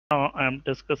I'm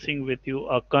discussing with you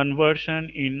a conversion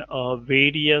in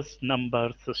various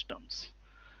number systems.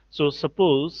 So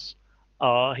suppose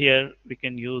here we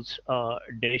can use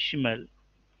decimal,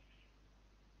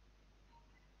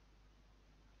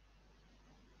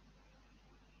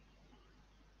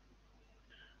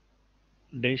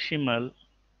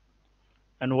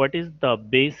 and what is the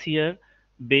base here?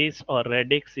 Base or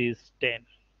radix is 10.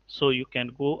 So you can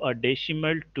go a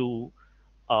decimal to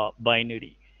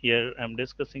binary. Here I'm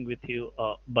discussing with you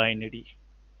binary.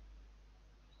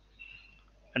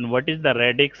 And what is the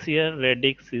radix here?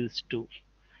 Radix is 2.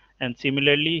 And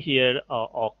similarly here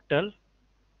octal.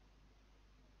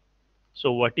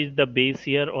 So what is the base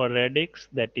here or radix?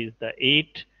 That is the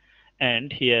 8.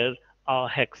 And here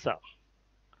hexa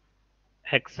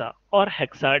or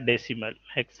hexadecimal.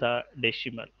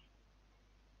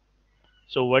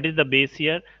 So what is the base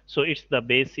here? So it's the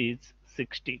base is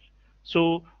 16.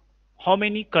 So how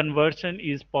many conversion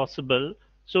is possible?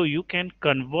 So you can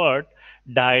convert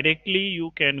directly. You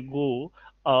can go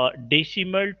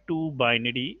decimal to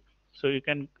binary. So you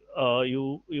can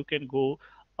go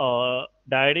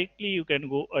directly. You can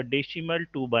go a decimal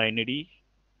to binary.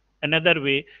 Another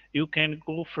way, you can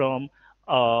go from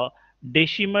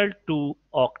decimal to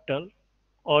octal,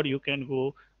 or you can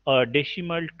go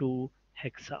decimal to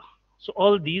hexa. So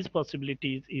all these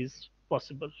possibilities is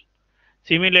possible.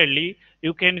 Similarly,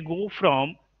 you can go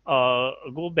from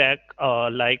go back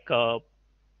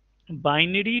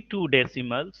binary to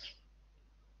decimals.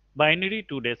 Binary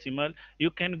to decimal. You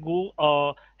can go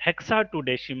hexa to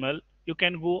decimal. You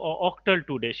can go octal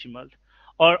to decimal,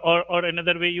 or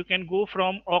another way, you can go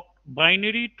from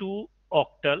binary to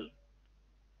octal.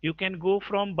 You can go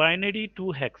from binary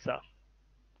to hexa,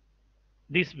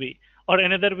 this way. Or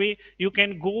another way, you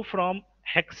can go from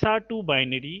hexa to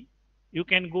binary. You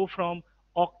can go from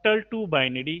octal to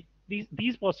binary.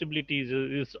 These possibilities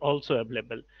is also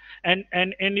available. And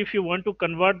if you want to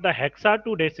convert the hexa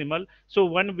to decimal, so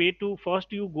one way to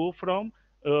first you go from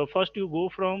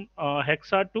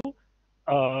hexa to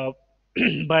uh,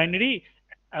 binary,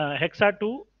 hexa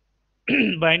to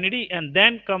binary, and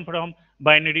then come from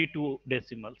binary to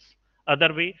decimals.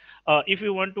 Other way, if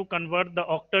you want to convert the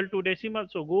octal to decimal,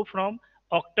 so go from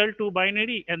octal to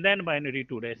binary and then binary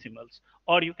to decimals,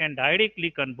 or you can directly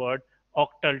convert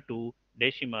octal to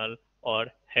decimal or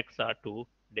hexa to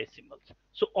decimals.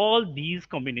 So all these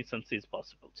combinations is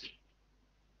possible.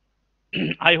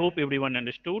 I hope everyone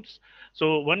understood.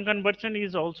 So one conversion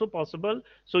is also possible.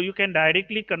 So you can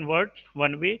directly convert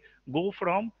one way, go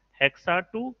from hexa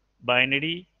to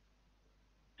binary,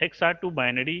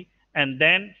 and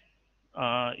then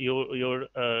your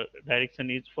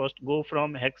direction is first go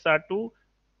from hexa to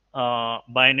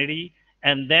binary,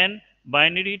 and then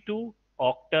binary to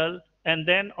octal, and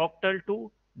then octal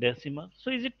to decimal.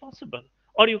 So is it possible?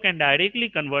 Or you can directly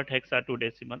convert hexa to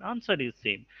decimal. Answer is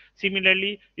same.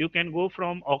 Similarly, you can go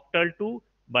from octal to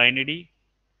binary,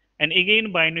 and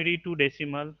again binary to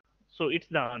decimal. So it's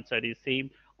the answer is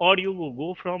same. Or you will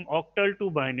go from octal to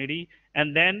binary,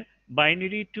 and then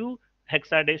binary to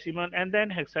hexadecimal, and then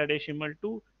hexadecimal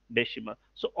to decimal.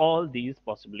 So all these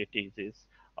possibilities is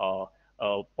uh,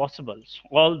 possible.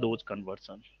 All those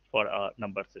conversions for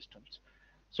number systems.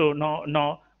 So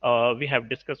now we have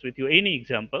discussed with you any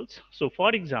examples. So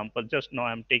for example, just now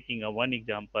I'm taking a one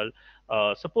example.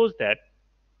 Suppose that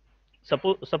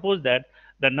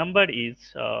the number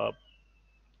is 1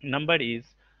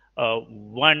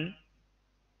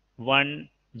 1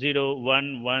 0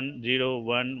 1 1 0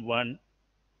 1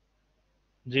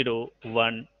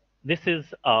 1. This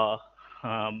is a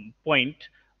point,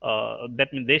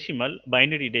 that means decimal,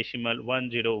 binary decimal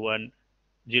 1 0 1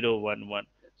 0 1 1.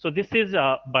 So this is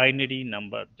a binary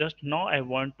number. Just now I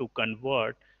want to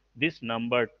convert this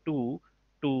number to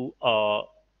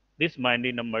this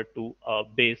binary number to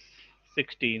base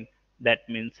 16. That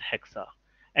means hexa.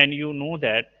 And you know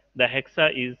that the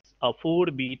hexa is a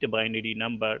 4-bit binary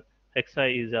number.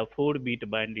 Hexa is a 4-bit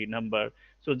binary number.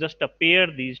 So just a pair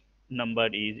these number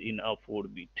is in a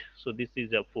 4-bit. So this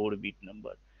is a 4-bit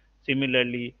number.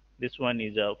 Similarly, this one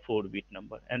is a 4-bit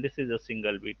number, and this is a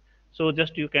single bit. So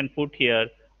just you can put here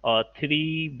a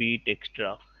 3-bit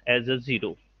extra as a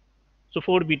 0. So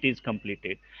 4-bit is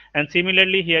completed. And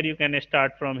similarly, here you can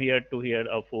start from here to here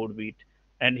a 4-bit,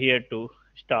 and here to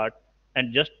start,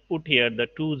 and just put here the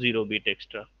 2 0-bit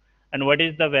extra. And what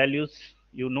is the values?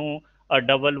 You know, a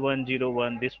double 1 0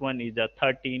 1. This one is a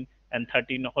 13, and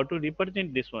 13. How to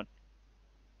represent this one?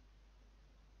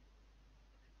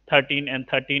 13, and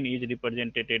 13 is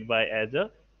represented by as a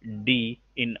D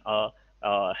in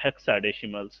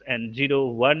hexadecimals, and 0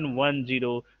 1 1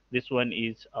 0, this one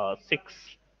is 6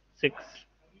 6,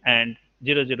 and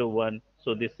 001.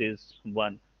 So this is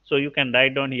 1. So you can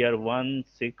write down here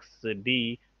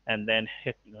 16D, and then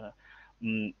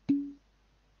mm,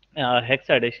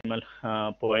 hexadecimal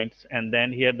points, and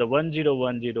then here the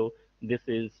 1010, this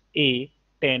is a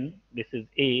 10, this is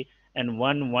a, and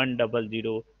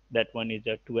 1100, that one is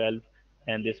a 12,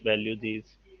 and this value is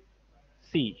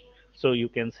c. So you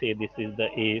can say this is the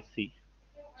ac.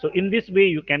 So in this way,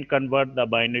 you can convert the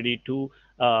binary to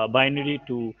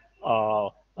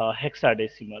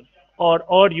hexadecimal,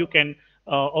 or you can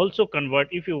also convert,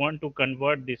 if you want to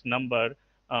convert this number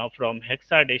from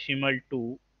hexadecimal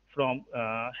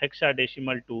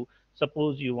to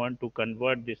suppose you want to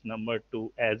convert this number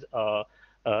to as a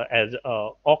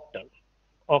octal.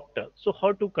 So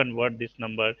how to convert this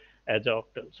number as a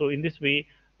octal? So in this way,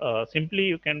 simply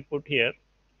you can put here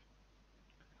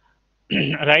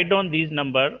write down these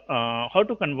number, how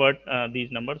to convert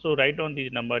these numbers. So write down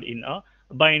these number in a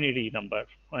binary number,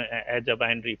 as a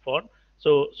binary form.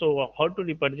 So how to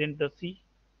represent the c?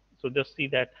 So just see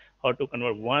that how to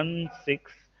convert 16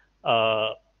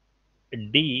 uh,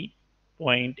 d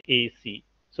point ac.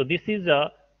 So this is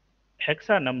a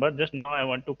hexa number. Just now I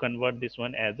want to convert this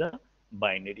one as a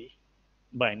binary.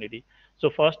 So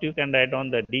first you can write on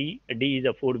the D. D is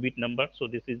a 4-bit number. So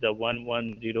this is a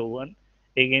 1101.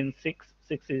 Again 6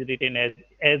 is written as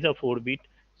a 4-bit.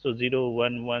 So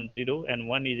 0110, and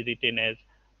 1 is written as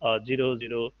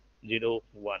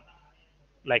 0001,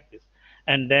 like this.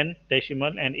 And then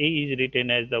decimal, and A is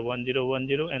written as the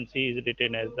 1010, and C is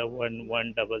written as the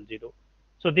 1100.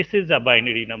 So this is a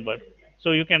binary number.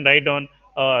 So you can write down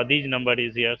these number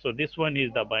is here. So this one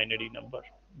is the binary number.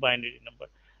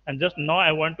 And just now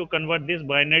I want to convert this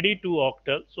binary to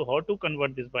octal. So how to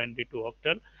convert this binary to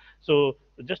octal? So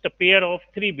just a pair of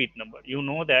 3-bit number. You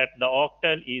know that the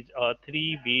octal is a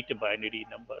 3-bit binary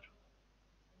number.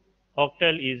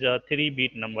 Octal is a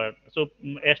 3-bit number. So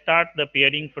start the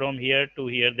pairing from here to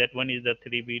here. That one is the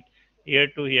 3-bit. Here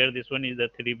to here, this one is the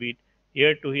 3-bit.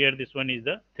 Here to here, this one is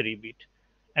the 3-bit.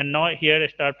 And now here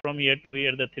start from here to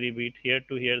here the 3-bit. Here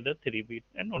to here the 3-bit.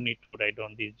 And no need to write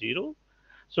down these 0.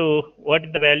 So what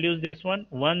is the values? This one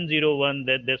 101.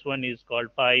 That this one is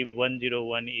called 5.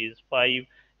 101 is 5,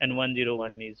 and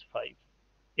 101 is 5.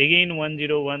 Again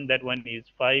 101, that one is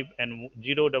 5, and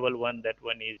 011, that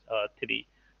one is 3.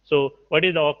 So what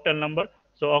is the octal number?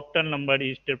 So octal number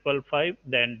is 555,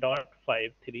 then dot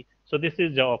 53. So this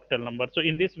is the octal number. So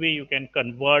in this way you can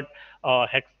convert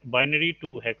binary to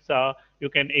hexa. You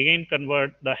can again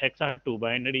convert the hexa to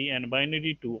binary, and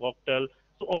binary to octal.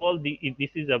 So all this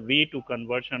is a way to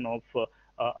conversion of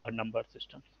a number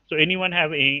system. So anyone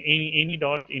have any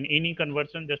doubts in any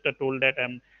conversion? Just told that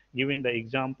I'm giving the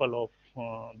example of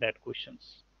that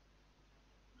questions.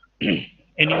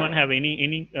 Anyone have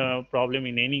any problem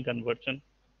in any conversion?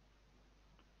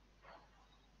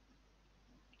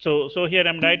 So here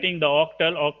I'm writing the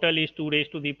octal. Octal is 2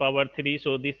 raised to the power 3.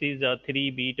 So this is a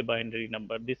 3-bit binary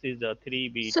number. This is a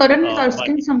 3-bit Saran is asking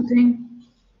binary. something.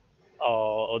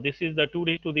 This is the 2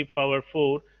 raised to the power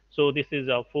 4. So this is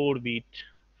a 4-bit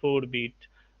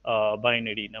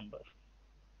binary number,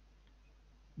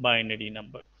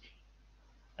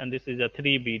 and this is a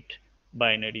 3-bit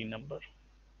binary numbers.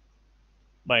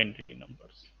 That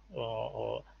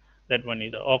one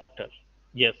is a octal.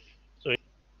 Yes.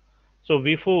 So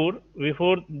before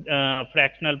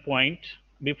fractional point,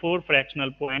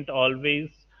 always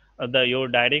the your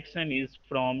direction is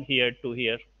from here to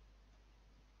here.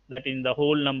 That in the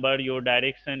whole number, your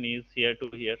direction is here to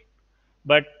here.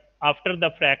 But after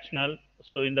the fractional,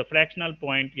 so in the fractional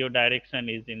point, your direction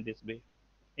is in this way.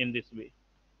 In this way,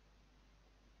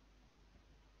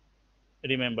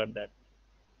 remember that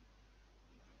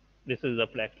this is the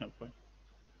fractional point.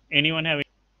 Anyone have?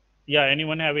 Yeah.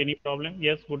 Anyone have any problem?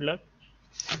 Yes. Good luck.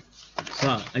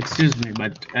 So, excuse me,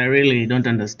 but I really don't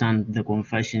understand the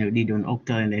conversion you did on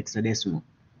octal and hexadecimal.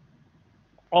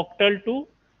 Octal to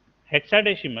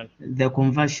hexadecimal. The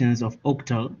conversions of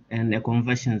octal and the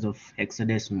conversions of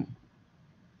hexadecimal.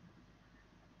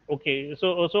 Okay,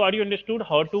 so are you understood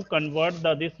how to convert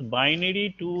this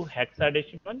binary to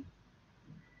hexadecimal?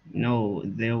 No,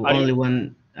 the Are you only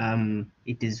one,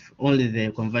 it is only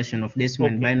the conversion of decimal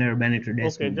and okay? binary to Okay,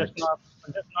 decimal, just but now,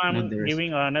 not I'm the rest.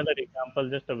 giving another example.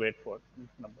 Just a wait for this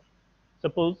number.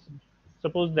 Suppose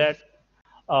suppose that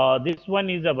this one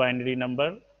is a binary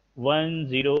number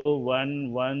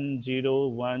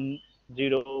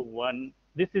 10110101.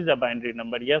 This is a binary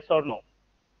number. Yes or no?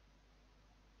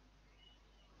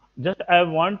 Just I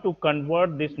want to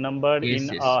convert this number Yes,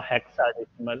 in yes. a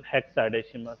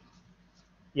hexadecimal.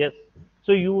 Yes.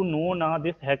 So you know now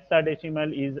this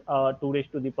hexadecimal is 2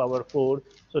 raised to the power 4.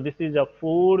 So this is a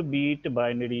 4-bit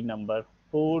binary number.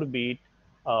 4-bit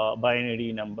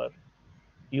binary number.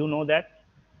 You know that?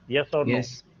 Yes or no?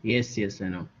 Yes, yes, yes, I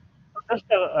know. Just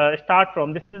start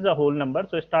from this is the whole number.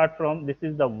 So start from this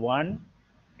is the one,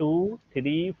 two,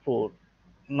 three, four.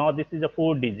 Now this is a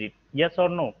 4 digit. Yes or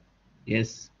no?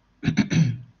 Yes,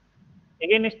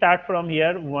 Again start from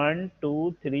here one,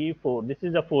 two, three, four. This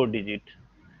is a 4 digit.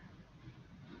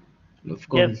 of Yes.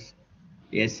 course.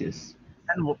 Yes, yes.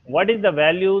 And what is the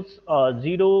values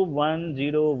 0, 1,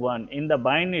 0, 1 in the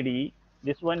binary?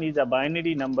 This one is a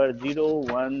binary number 0,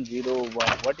 1, 0, 1.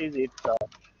 What is its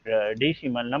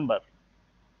decimal number?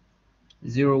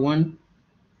 01,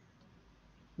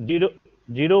 0,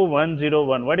 0, 1, 0,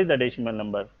 1. What is the decimal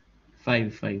number?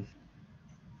 5, 5.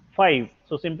 5.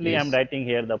 So simply I'm Yes, writing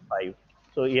here the 5.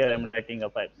 So here I'm writing a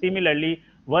 5. Similarly,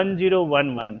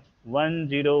 1011,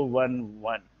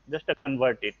 1011. Just to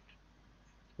convert it.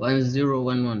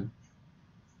 1011.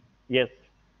 Yes.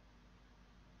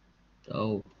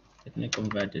 Oh, let me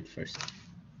convert it first.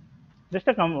 Just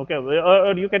a come, okay,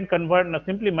 or you can convert,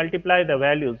 simply multiply the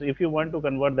values if you want to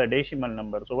convert the decimal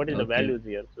number. So what is the Okay, values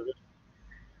here?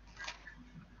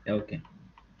 okay.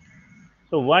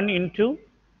 So 1 into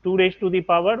 2 raised to the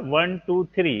power 1, 2,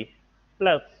 3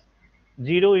 plus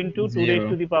 0 into 2 raised to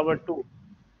 0, the power 2,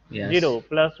 yes. 0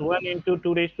 plus 1 into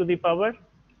 2 raised to the power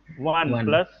 1 1,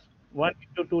 plus 1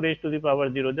 into 2 raised to the power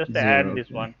 0. Just add 0, this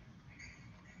okay. one.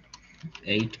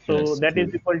 8 So plus that is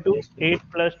 2 equal to raised to 8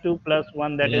 plus 2 plus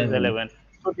 1, that is 11. 11.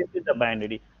 So this is the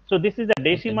binary. So this is the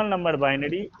Okay. decimal number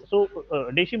binary. So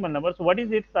decimal number. So what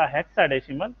is its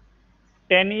hexadecimal?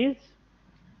 10 is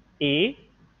A.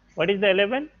 What is the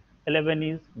 11? 11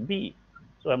 is B.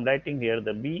 So I'm writing here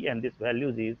the B, and this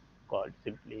values is called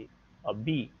simply a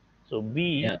B. So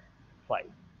B Yeah. 5.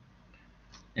 So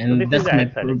And this is the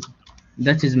hexadecimal.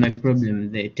 that is my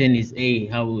problem. The 10 is A,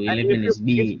 how And if 11 you is if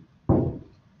B.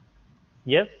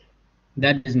 yes,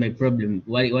 That is my problem.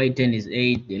 Why 10 is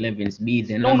A, 11 is B,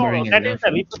 the no, numbering is that is not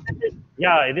the right. representation.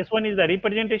 Yeah, this one is the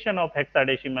representation of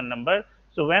hexadecimal number.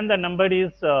 So when the number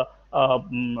is 0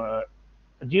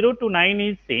 to 9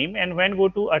 is same, and when go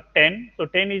to a 10, so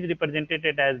 10 is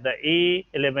represented as the A,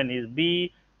 11 is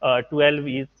B, 12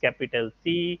 is capital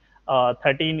C,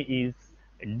 13 is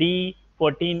D,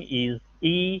 14 is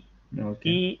E, Okay.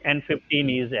 E, and 15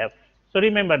 is F. So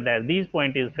remember that these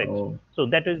point is fixed. Oh, So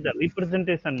that is the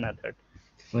representation method.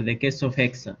 for the case of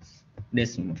hexa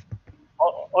decimal.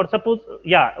 Or suppose,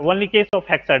 yeah, only case of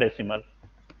hexadecimal.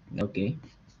 Okay.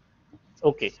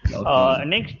 Okay. Okay.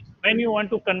 Next, when you want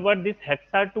to convert this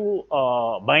hexa to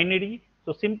binary,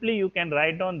 so simply you can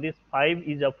write down this 5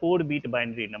 is a 4-bit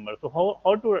binary number. So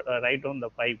how to write down the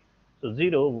 5? So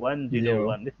 0, 1, 0, 0.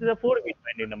 1. This is a 4-bit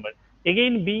binary number.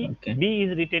 Again, Okay. B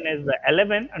is written as the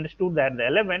 11. Understood that the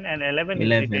 11, and 11 is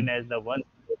written 11. as the 1,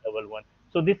 0, 1, 1.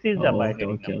 So this is the Oh, okay,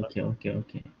 binary okay, number. okay, okay,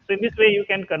 okay. So in this way, you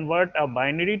can convert a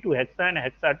binary to hexa and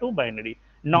hexa to binary.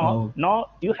 Oh, Now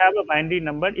you have a binary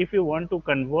number. If you want to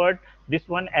convert this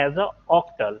one as a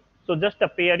octal, so just a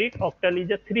pair it. Octal is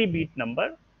a 3-bit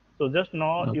number. So just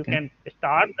now you okay. can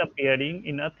start the pairing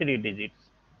in a 3 digits.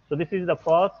 So this is the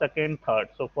first, second, third.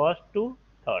 So first to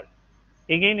third.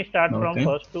 Again start from Okay.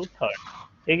 first to third.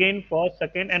 Again first,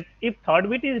 second, and if third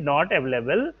bit is not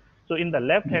available, so in the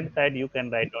left hand side you can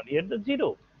write down here the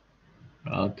 0.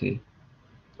 Okay.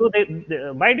 So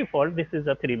by default, this is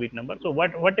a 3-bit number. So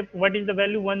what is the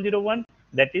value 101?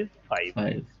 That is 5.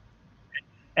 5.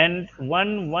 And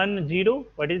 110,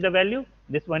 what is the value?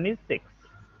 This one is 6.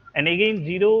 And again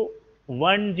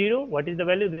 010, what is the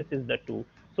value? This is the 2.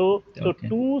 So Okay.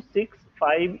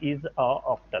 265 is a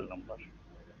octal number.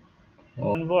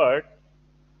 Oh, Convert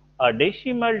a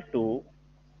decimal to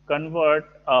convert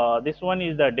this one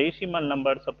is the decimal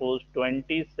number, suppose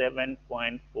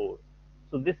 27.4.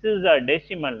 So this is a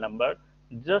decimal number.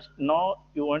 Just now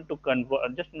you want to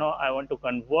convert, just now I want to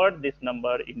convert this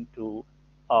number into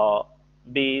uh,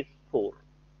 base 4.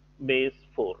 Base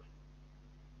 4.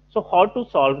 So how to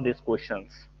solve these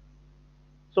questions?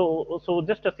 So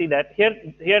just to see that here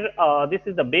this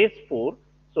is the base 4.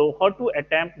 So how to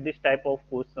attempt this type of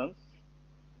questions?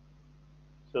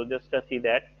 So just to see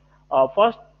that,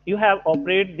 first you have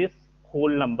operate this whole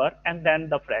number and then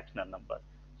the fractional number.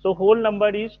 So whole number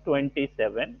is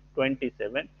 27,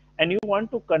 and you want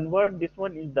to convert this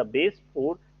one is the base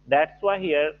 4. That's why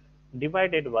here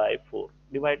divided by 4,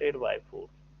 divided by 4.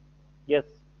 Yes,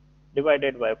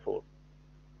 divided by 4.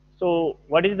 So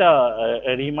what is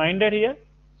the remainder here?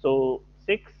 So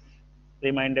 6,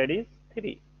 remainder is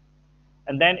 3.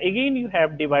 And then again you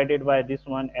have divided by this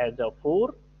one as a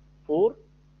 4, 4.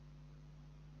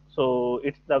 So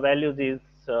it's the values is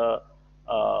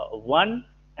 1,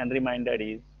 and remainder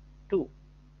is 2.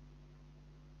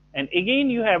 And again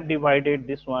you have divided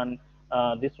this one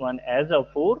as a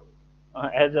 4,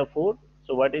 as a 4.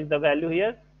 So what is the value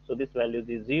here? So this value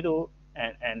is 0,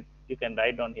 and you can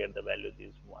write down here the value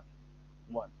is 1.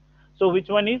 1. So which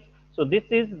one is? So this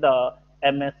is the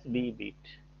MSB bit,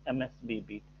 MSB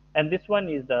bit, and this one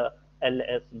is the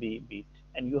LSB bit,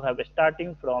 and you have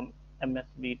starting from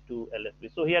MSB to LSB.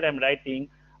 So here I am writing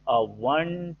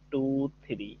 1, 2,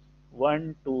 3,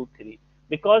 1, 2, 3,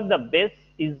 because the base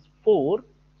is 4.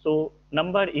 So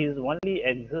number is only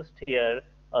exist here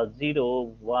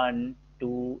 0, 1,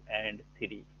 2, and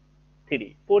 3.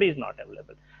 3, 4 is not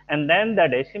available, and then the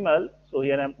decimal. So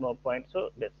here I am point, so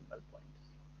decimal points,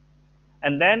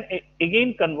 and then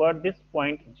again convert this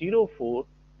point 0.04,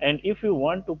 and if you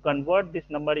want to convert this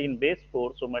number in base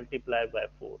 4, so multiply by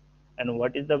 4, and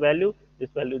what is the value?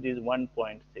 This value is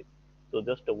 1.6. So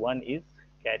just 1 is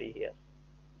carry here,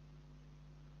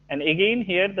 and again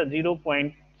here the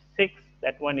 0.6,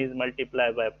 that one is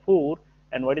multiplied by 4,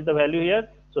 and what is the value here?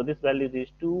 So this value is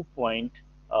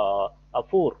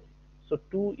 2.4. So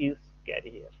 2 is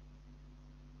carry here,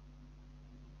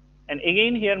 and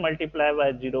again here multiply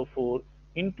by 0.4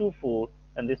 into 4,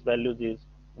 and this value is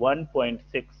 1.6,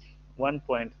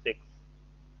 1.6.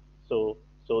 So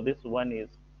this one is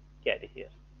carry here,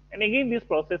 and again this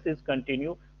process is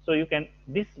continue. So you can,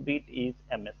 this bit is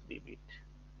MSB bit,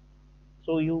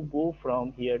 so you go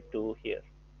from here to here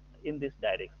in this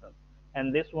direction,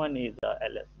 and this one is the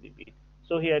LSB bit.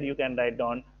 So here you can write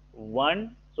down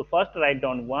 1. So first write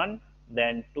down 1,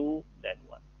 then 2, then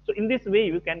 1. So in this way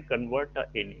you can convert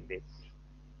any base.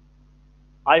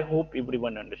 I hope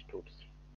everyone understood.